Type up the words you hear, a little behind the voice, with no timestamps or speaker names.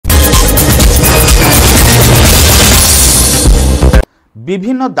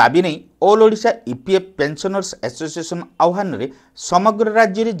विभिन्न दाबी नहीं all Odisha EPF pensioners association आह्वान में समग्र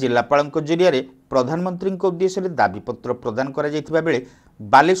राज्य में जिलापाल जरिया प्रधानमंत्री उद्देश्य दाबीपत्र प्रदान करा बेले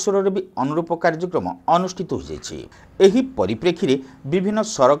बालेश्वर भी अनुरूप कार्यक्रम अनुष्ठित हो परिप्रेक्षी में विभिन्न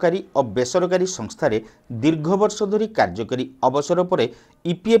सरकारी और बेसरकारी संस्थार दीर्घ वर्ष धरी कार्यकारी अवसर पर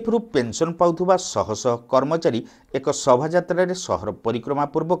ईपीएफ रु पेंशन पाउथुबा शह शह कर्मचारी एक शोभायात्रा सहर परिक्रमा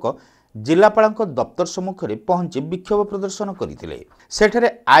पूर्वक जिलापाल दफ्तर सम्मुख में पहुंची विक्षोभ प्रदर्शन करते सेठारे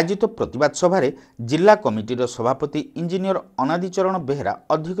आयोजित प्रतिवाद सभारे जिला कमिटीर सभापति इंजीनियर अनादिचरण बेहरा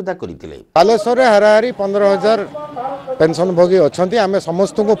अध्यक्षता करते। बालेश्वर हाराहारी 15,000 पेंशन भोगी अच्छा आम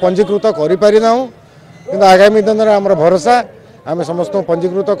समस्त को पंजीकृत करें आगामी दिन में आम भरोसा आम समस्त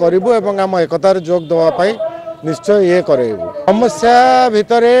पंजीकृत करूँ और आम एकतार जोग देवाई निश्चय ये करेबू। समस्या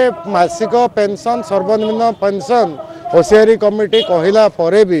भितर मासिक पेंशन सर्वनिम्न पेंशन होशियारी कमिटी कहला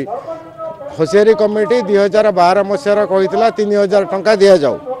परे भी होशियारी कमिटी 2012 मसीहार कही 3,000 टंका दि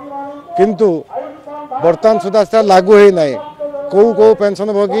जाऊ किंतु बर्तमान सुधा लागू हो ना कौ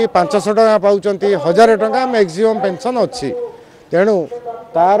पेंशन भोगी 500 टका पाँच 1,000 टका मैक्सिमम पेंशन अच्छी तेणु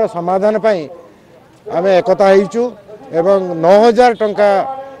तार समाधान आम एकता होइचु एवं 9,000 टंका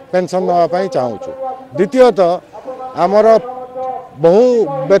पेंशन नापी चाहूँ। द्वितीयतः आमर बहु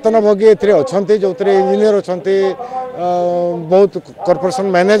वेतन भोगी अच्छा जो इंजीनियर अच्छा बहुत कॉर्पोरेशन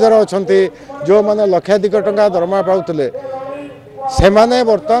मैनेजर अच्छा जो मैंने लक्षाधिक टंका दरमा पाते से माने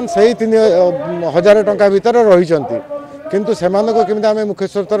बर्तमान से 3,000 टंका भितर रही किंतु से केमी आम मुख्य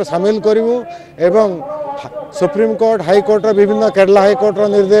स्रोत सामिल करूँ एवं सुप्रीम कोर्ट हाईकोर्ट विभिन्न केरला हाईकोर्ट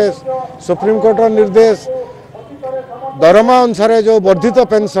निर्देश सुप्रीम कोर्ट निर्देश दरमा अनुसार जो वर्धित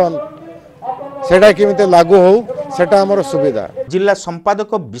पेंशन सेटा केमिते लागू हो सेटा हमर सुविधा। जिला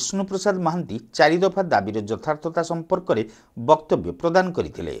संपादक विष्णु प्रसाद महांती 4 दफा दाबीर यथार्थता संपर्क में वक्तव्य प्रदान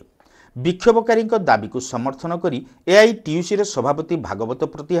करथिले। विक्षोभकारी दाबी को समर्थन करी एआईटीयूसी सभापति भागवत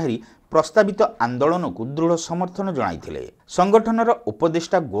प्रतिहारी प्रस्तावित आंदोलन को दृढ़ समर्थन जणाइथिले। संगठनर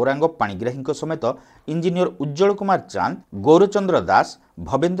उपदेष्टा गौरांग पाणिग्राही समेत इंजीनियर उज्जवल कुमार चांद गौरचंद्र दास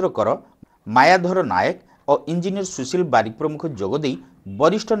भवेन्द्र कर मायाधर नायक और इंजीनियर सुशील बारिक प्रमुख जोगदे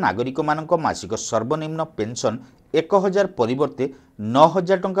वरिष्ठ नागरिक मानक मासिक सर्वनिम्न पेंशन 1,000 परिवर्ते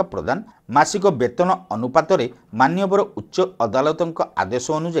 9,000 टंका प्रदान मासिक वेतन अनुपात मान्यवर उच्च अदालत आदेश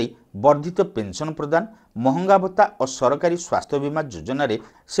अनुଯାयी वर्धित पेंशन प्रदान महंगा भत्ता और सरकारी स्वास्थ्य बीमा योजना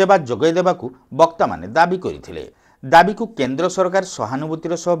सेवा जोगाई देबाकू वक्ता माने दाबी करथिले। दाबी को केंद्र सरकार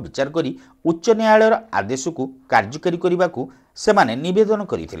सहानुभूतिर सह विचार करी उच्च न्यायालयर आदेश को कार्यकारी करने से माने निवेदन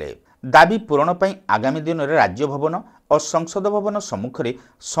करथिले। दाबी पूरण पर आगामी दिन में राज्य भवन और संसद भवन सम्मुख में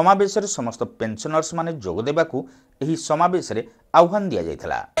समावेश समस्त पेंशनर्स माने जोग देबाकू एही समावेश आह्वान दिया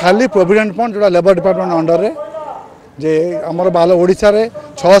जायथला। खाली प्रोविडेंट फंड जो लेबर डिपार्टमेंट अंडर रे जे हमर बाल ओडिसा रे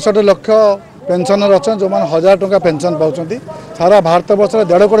 66 लाख पेंशनर अच्छा जो मैंने 1,000 टंका पेंशन पाँच सारा भारत वर्ष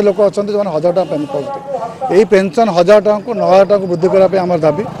 1.5 कोटी लोक अच्छा जो 1,000 टका पेंशन पाते यही पेंशन 1,000 टका को 9,000 टका वृद्धि करने आम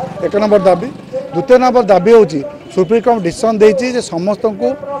दाबी 1 नंबर दाबी। द्वितीय नंबर दाबी हूँ सुप्रीम कोर्ट डिसीजन देती समस्त को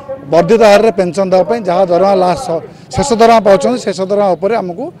वर्धित हार में पेंशन देवाई जहाँ दरमा लास्ट शेष दरमा पाँच शेष दरमा उपर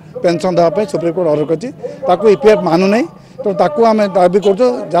आमको पेंशन देवाई सुप्रीम कोर्ट ऑर्डर कर ईपीएफ मानु नहीं तो ताकू आम दाबी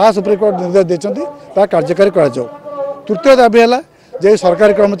कर जहाँ सुप्रीम कोर्ट निर्देश देते कार्यकारी कर। तृतीय दाबी है जे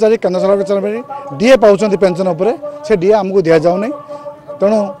सरकारी कर्मचारी केन्द्र सरकार कर्मचारी डीए पाँच पेंशन उपर से डीए आमको दि जाऊना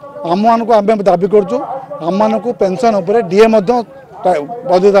तेणु आम मान को आम दाबी करूँ पेंशन उपर डीए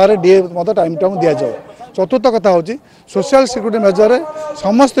वर्धित हार डीए टाइम टाइम दि जाऊ। चतुर्थ कथा हूँ सोशल सिक्यूरिटी मेजर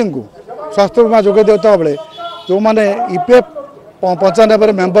समस्त को स्वास्थ्य बीमा जोगे देता बेले जो मैंने ईपीएफ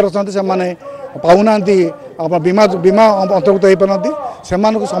 95 मेम्बर अच्छा से पाऊना बीमा बीमा अंतर्भुक्त हो पारती से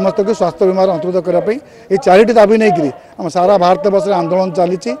समस्त को स्वास्थ्य बीमार अंतर्भुक्त करने ये 4टी दाबी नहीं आम सारा भारत वर्ष आंदोलन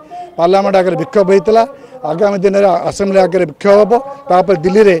चली पार्लियामेंट आगे विक्षोभ होता आगामी दिन में आसेम्बली आगे विक्षोभ हम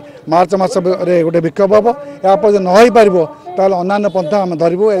दिल्ली में मार्च मस गोटे विक्षोभ हम यापर न हो पार अन्य पंथा आम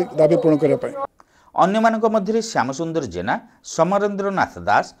धरबू दाबी पूर्ण करने। अन्य मानक मध्य श्यामसुंदर जेना समरेन्द्र नाथ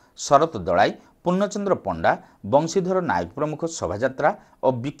दास शरत दलाई पूर्णचंद्र पंडा बंशीधर नायक प्रमुख शोभायात्रा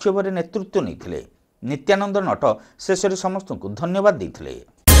और विक्षोभ नेतृत्व नहीं। नित्यानंद नट शेष समस्त को धन्यवाद देते।